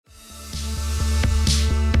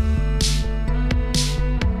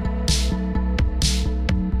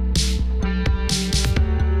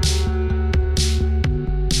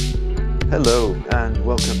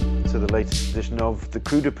latest edition of the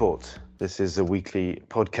Crude Report. This is a weekly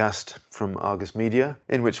podcast from Argus Media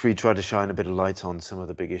in which we try to shine a bit of light on some of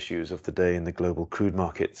the big issues of the day in the global crude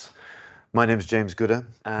markets. My name is James Gooder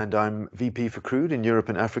and I'm VP for Crude in Europe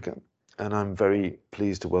and Africa. And I'm very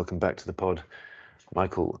pleased to welcome back to the pod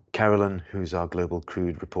Michael Carolan, who's our Global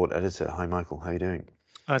Crude Report editor. Hi, Michael. How are you doing?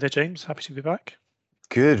 Hi there, James. Happy to be back.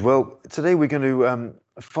 Good. Well, today we're going to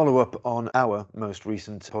follow up on our most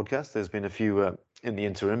recent podcast. There's been a few in the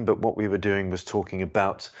interim, but what we were doing was talking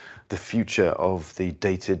about the future of the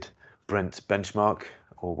Dated Brent benchmark,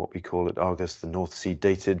 or what we call at Argus the North Sea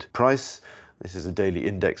Dated price. This is a daily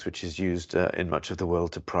index which is used in much of the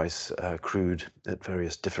world to price crude at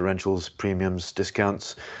various differentials, premiums,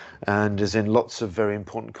 discounts, and is in lots of very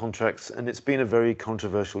important contracts. And it's been a very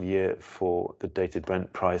controversial year for the Dated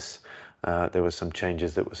Brent price. There were some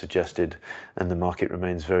changes that were suggested, and the market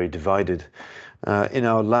remains very divided. In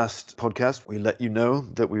our last podcast, we let you know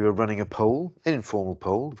that we were running a poll, an informal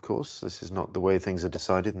poll, of course. This is not the way things are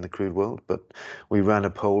decided in the crude world, but we ran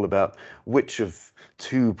a poll about which of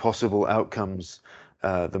two possible outcomes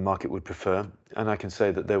the market would prefer. And I can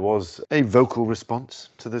say that there was a vocal response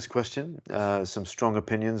to this question, some strong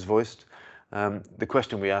opinions voiced. The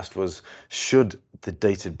question we asked was, should the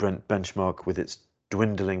Dated Brent benchmark with its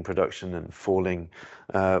dwindling production and falling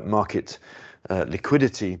market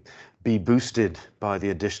liquidity be boosted by the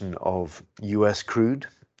addition of US crude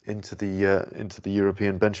into the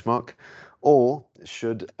European benchmark, or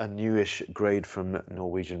should a newish grade from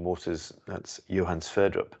Norwegian waters, that's Johan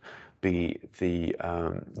Sverdrup, be the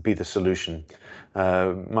solution?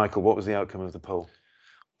 Michael, what was the outcome of the poll?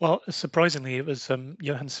 Well, surprisingly, it was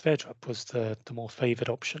Johan Sverdrup was the more favoured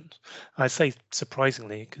option. I say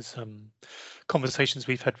surprisingly because conversations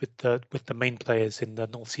we've had with the main players in the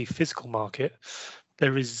North Sea physical market,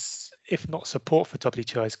 there is, if not support for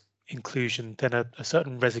WTI's inclusion, then a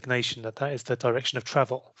certain resignation that is the direction of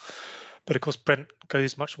travel. But of course, Brent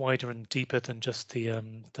goes much wider and deeper than just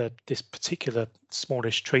this particular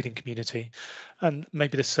smallish trading community, and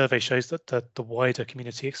maybe this survey shows that the wider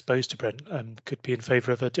community exposed to Brent could be in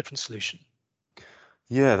favour of a different solution.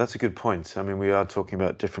 Yeah, that's a good point. I mean, we are talking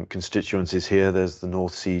about different constituencies here. There's the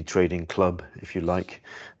North Sea Trading Club, if you like,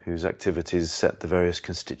 whose activities set the various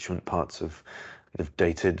constituent parts of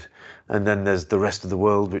Dated. And then there's the rest of the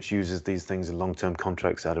world, which uses these things in long-term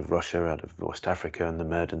contracts out of Russia, out of West Africa and the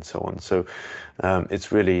Med and so on. So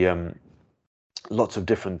it's really lots of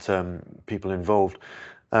different people involved.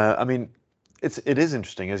 I mean, it is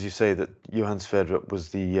interesting, as you say, that Johan Sverdrup was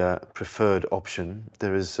the preferred option.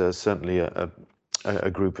 There is certainly a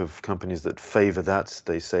group of companies that favour that.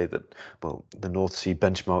 They say that, well, the North Sea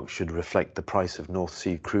benchmark should reflect the price of North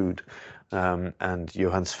Sea crude. And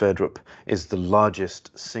Johan Sverdrup is the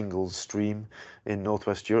largest single stream in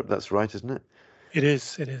Northwest Europe. That's right, isn't it? It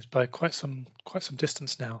is by quite some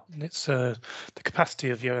distance now, and it's the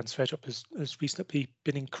capacity of Johan Sverdrup has recently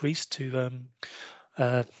been increased to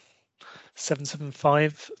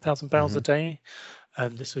 775,000 barrels a day.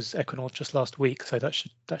 And this was Equinor just last week, so that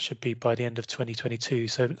should be by the end of 2022.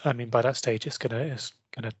 So I mean, by that stage, it's gonna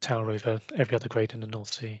tower over every other grade in the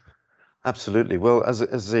North Sea. Absolutely. Well, as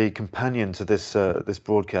a companion to this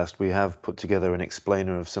broadcast, we have put together an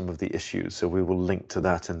explainer of some of the issues. So we will link to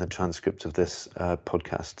that in the transcript of this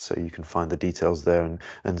podcast, so you can find the details there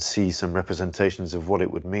and see some representations of what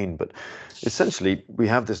it would mean. But essentially, we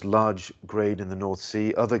have this large grade in the North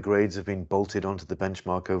Sea. Other grades have been bolted onto the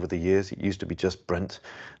benchmark over the years. It used to be just Brent.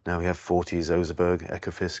 Now we have Forties, Oseberg,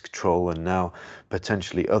 Ekofisk, Troll, and now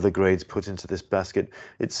potentially other grades put into this basket.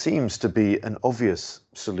 It seems to be an obvious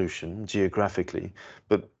solution geographically,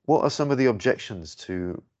 but what are some of the objections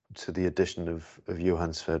to the addition of Johan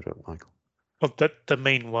Sverdrup, Michael? Well, the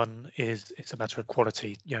main one is it's a matter of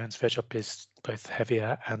quality. Johan Sverdrup is both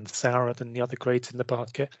heavier and sourer than the other grades in the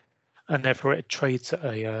basket, and therefore it trades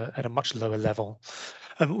at a much lower level.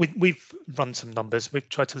 We've run some numbers. We've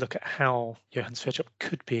tried to look at how Johan Sverdrup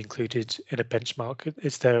could be included in a benchmark.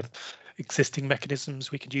 Is there existing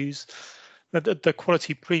mechanisms we could use? The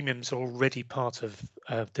quality premiums are already part of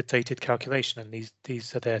the dated calculation, and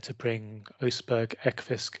these are there to bring Oseberg,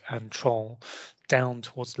 Ekofisk, and Troll down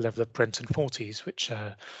towards the level of Brent and Forties, which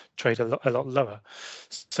trade a lot lower.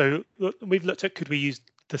 So we've looked at, could we use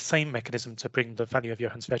the same mechanism to bring the value of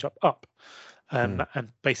Johan Sverdrup up, and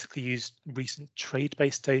basically use recent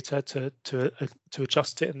trade-based data to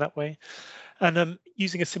adjust it in that way. And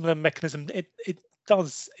using a similar mechanism, it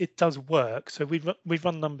does work. So we've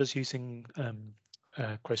run numbers using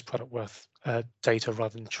gross product worth data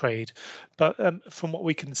rather than trade. But from what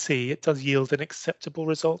we can see, it does yield an acceptable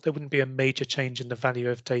result. There wouldn't be a major change in the value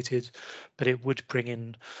of dated, but it would bring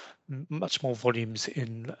in much more volumes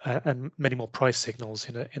in and many more price signals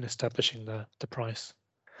in establishing the price.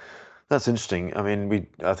 That's interesting. I mean,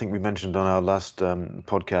 I think we mentioned on our last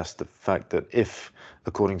podcast the fact that if,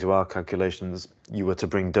 according to our calculations, you were to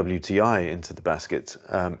bring WTI into the basket,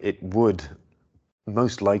 it would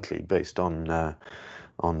most likely, based on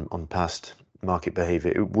past market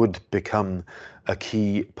behavior, it would become a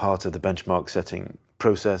key part of the benchmark setting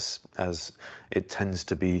process, as it tends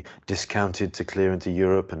to be discounted to clear into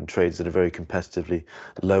Europe and trades at a very competitively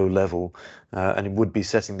low level, and it would be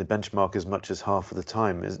setting the benchmark as much as half of the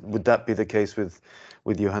time. Would that be the case with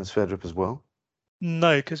Johan Sverdrup as well?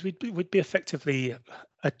 No, because we'd be effectively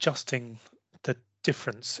adjusting the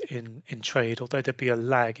difference in trade. Although there'd be a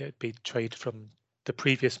lag, it'd be trade from the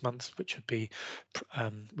previous month, which would be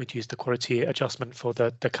we'd use the quality adjustment for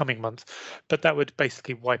the coming month, but that would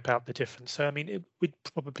basically wipe out the difference. So I mean, we'd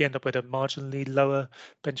probably end up with a marginally lower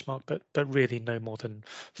benchmark, but really no more than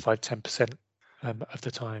 5-10% of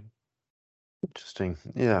the time. Interesting.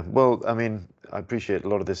 Yeah. Well, I mean, I appreciate a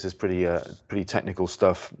lot of this is pretty technical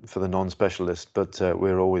stuff for the non-specialist, but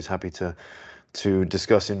we're always happy to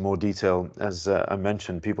discuss in more detail. As I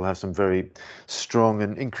mentioned, people have some very strong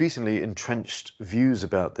and increasingly entrenched views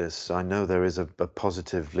about this. I know there is a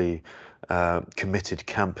positively committed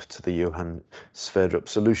camp to the Johan Sverdrup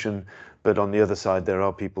solution, but on the other side, there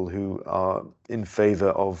are people who are in favor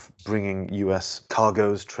of bringing US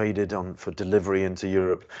cargoes traded on for delivery into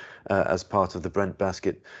Europe as part of the Brent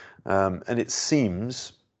basket. And it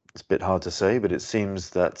seems, it's a bit hard to say, but it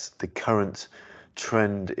seems that the current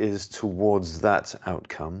trend is towards that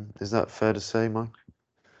outcome. Is that fair to say, Mike?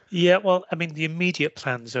 Yeah, well, I mean, the immediate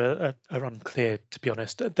plans are unclear, to be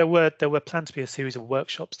honest. There were planned to be a series of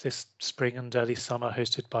workshops this spring and early summer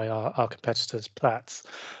hosted by our competitors, Platts,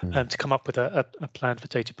 to come up with a plan for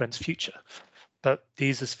Dated Brent's future. But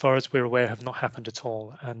these, as far as we're aware, have not happened at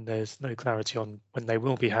all, and there's no clarity on when they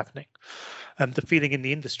will be happening. The feeling in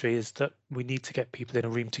the industry is that we need to get people in a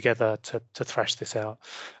room together to thrash this out,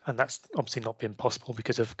 and that's obviously not been possible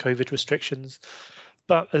because of COVID restrictions.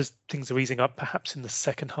 But as things are easing up, perhaps in the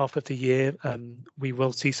second half of the year, we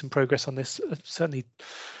will see some progress on this. Certainly,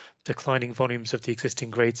 declining volumes of the existing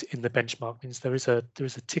grades in the benchmark means there is a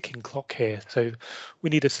ticking clock here. So we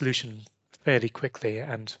need a solution fairly quickly,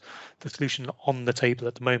 and the solution on the table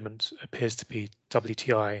at the moment appears to be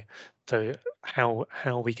WTI. So how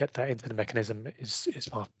we get that into the mechanism is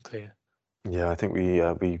far from clear. Yeah, I think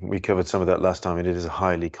we covered some of that last time. It is a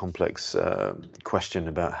highly complex question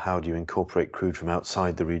about how do you incorporate crude from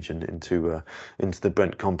outside the region into the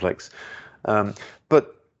Brent complex.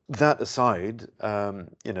 But that aside,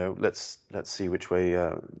 let's see which way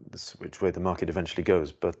the market eventually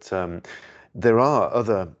goes. But there are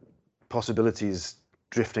other possibilities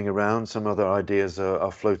drifting around. Some other ideas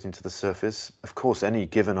are floating to the surface. Of course, any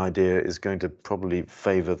given idea is going to probably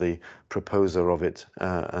favor the proposer of it,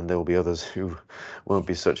 and there will be others who won't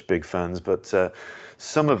be such big fans. But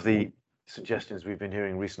some of the suggestions we've been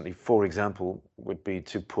hearing recently, for example, would be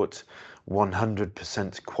to put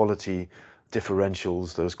 100% quality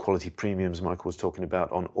differentials, those quality premiums Michael was talking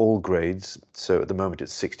about, on all grades. So at the moment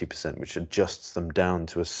it's 60%, which adjusts them down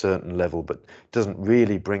to a certain level, but doesn't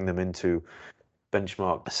really bring them into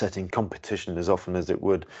benchmark setting competition as often as it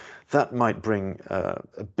would. That might bring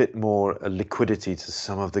a bit more liquidity to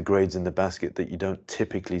some of the grades in the basket that you don't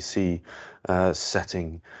typically see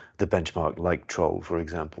setting the benchmark, like Troll, for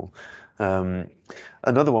example.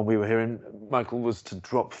 Another one we were hearing, Michael, was to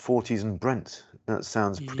drop 40s and Brent. That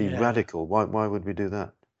sounds pretty radical. Why would we do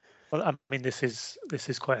that? Well, I mean, this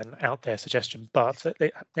is quite an out there suggestion, but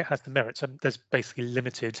it has the merits. There's basically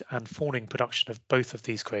limited and falling production of both of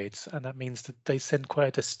these grades, and that means that they send quite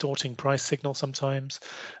a distorting price signal sometimes.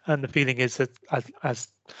 And the feeling is that as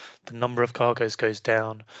the number of cargoes goes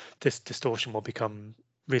down, this distortion will become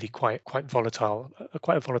really quite volatile,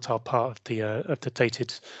 quite a volatile part of the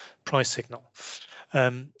dated price signal.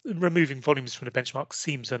 Removing volumes from the benchmark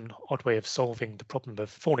seems an odd way of solving the problem of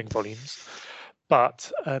falling volumes.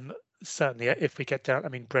 But certainly, if we get down, I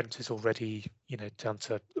mean, Brent is already, down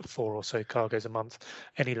to 4 or so cargoes a month.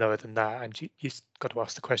 Any lower than that, and you've got to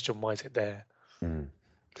ask the question, why is it there?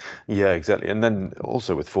 Yeah, exactly. And then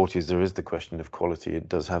also with 40s, there is the question of quality. It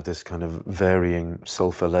does have this kind of varying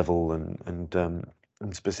sulfur level and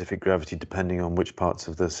specific gravity depending on which parts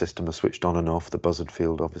of the system are switched on and off. The buzzard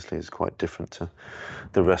field obviously is quite different to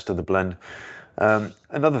the rest of the blend.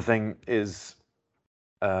 Another thing is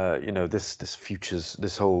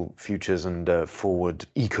this whole futures and forward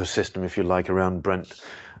ecosystem, if you like, around Brent,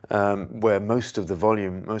 where most of the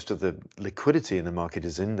volume, most of the liquidity in the market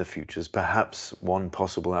is in the futures. Perhaps one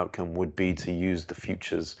possible outcome would be to use the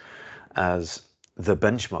futures as the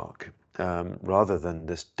benchmark, rather than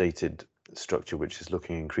this dated structure, which is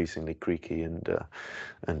looking increasingly creaky and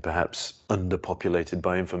perhaps underpopulated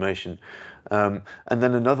by information. And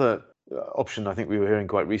then another option I think we were hearing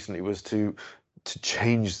quite recently was to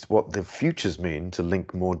change what the futures mean, to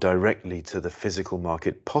link more directly to the physical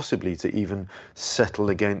market, possibly to even settle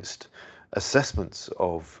against assessments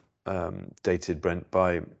of dated Brent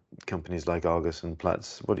by companies like Argus and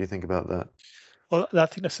Platts. What do you think about that? Well, I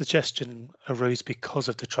think the suggestion arose because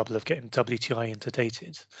of the trouble of getting WTI into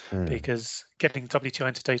dated, because getting WTI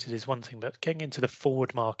into dated is one thing, but getting into the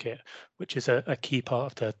forward market, which is a key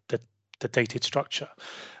part of the dated structure,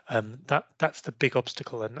 that's the big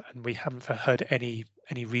obstacle, and we haven't heard any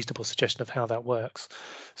reasonable suggestion of how that works.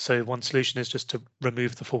 So one solution is just to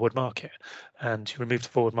remove the forward market, and to remove the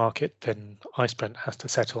forward market, then ICE Brent has to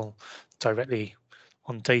settle directly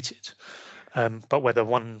on dated. But whether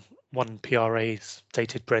one PRA's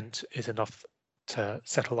dated Brent is enough to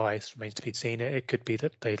settle ICE remains to be seen. It could be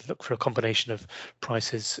that they look for a combination of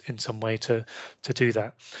prices in some way to do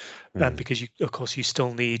that, because of course you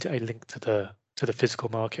still need a link to the physical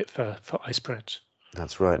market for ICE Brent.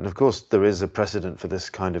 That's right. And of course, there is a precedent for this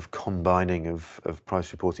kind of combining of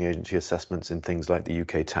price reporting agency assessments in things like the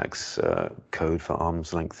UK tax code for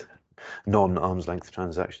non-arm's length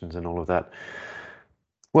transactions and all of that.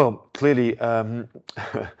 Well, clearly,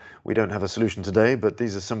 we don't have a solution today, but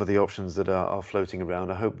these are some of the options that are floating around.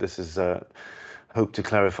 I hope this is hope to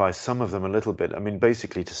clarify some of them a little bit. I mean,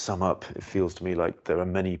 basically, to sum up, it feels to me like there are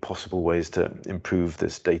many possible ways to improve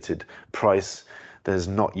this dated price. There's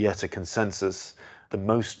not yet a consensus. The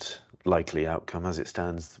most likely outcome as it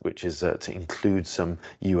stands, which is to include some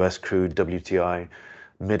US crude WTI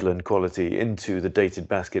Midland quality into the dated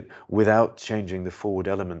basket without changing the forward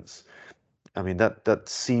elements. I mean, that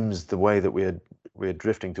seems the way that we're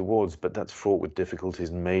drifting towards, but that's fraught with difficulties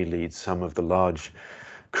and may lead some of the large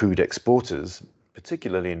crude exporters,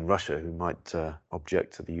 particularly in Russia, who might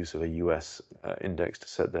object to the use of a US index to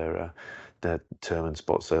set their term and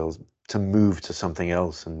spot sales, to move to something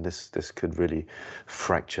else, and this could really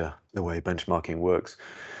fracture the way benchmarking works.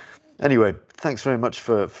 Anyway, thanks very much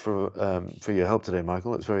for your help today,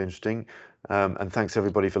 Michael. It's very interesting. And thanks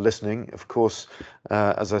everybody for listening. Of course,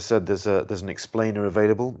 as I said, there's an explainer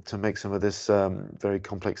available to make some of this very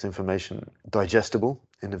complex information digestible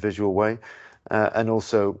in a visual way. And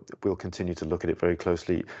also, we'll continue to look at it very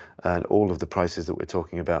closely. And all of the prices that we're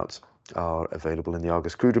talking about are available in the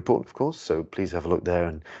Argus Crude Report, of course. So please have a look there,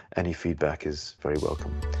 and any feedback is very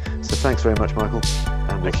welcome. So thanks very much, Michael.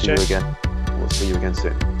 And we'll see you again. We'll see you again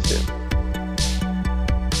soon. See you.